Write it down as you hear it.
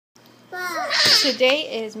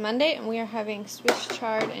Today is Monday, and we are having Swiss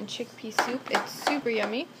chard and chickpea soup. It's super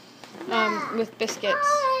yummy with biscuits.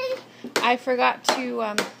 I forgot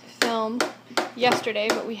to film yesterday,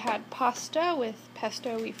 but we had pasta with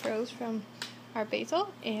pesto we froze from our basil.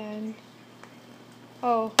 And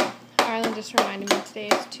Arlen just reminded me today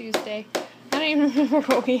is Tuesday. I don't even remember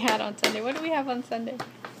what we had on Sunday. What did we have on Sunday?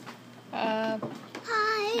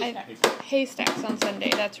 Haystacks on Sunday,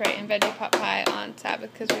 that's right, and veggie pot pie on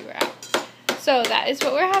Sabbath because we were out. So that is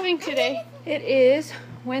what we're having today. It is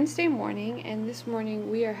Wednesday morning, and this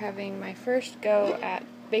morning we are having my first go at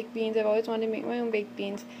baked beans. I've always wanted to make my own baked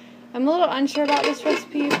beans. I'm a little unsure about this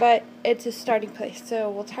recipe, but it's a starting place.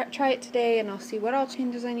 So we'll try it today, and I'll see what all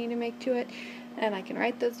changes I need to make to it, and I can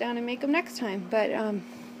write those down and make them next time. But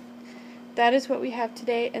that is what we have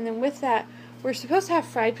today, and then with that, we're supposed to have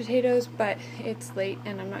fried potatoes, but it's late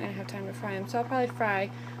and I'm not going to have time to fry them, so I'll probably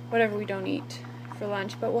fry whatever we don't eat for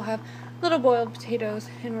lunch. But we'll have little boiled potatoes,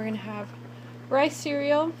 and we're going to have rice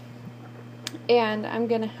cereal, and I'm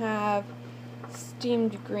going to have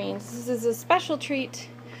steamed greens. This is a special treat.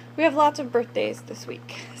 We have lots of birthdays this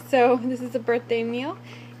week, so this is a birthday meal,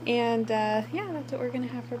 and yeah, that's what we're going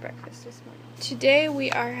to have for breakfast this morning. Today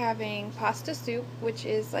we are having pasta soup, which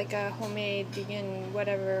is like a homemade vegan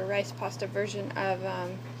whatever rice pasta version of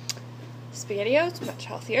SpaghettiOs, much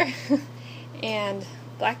healthier, and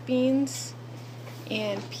black beans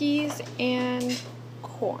and peas and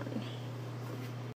corn.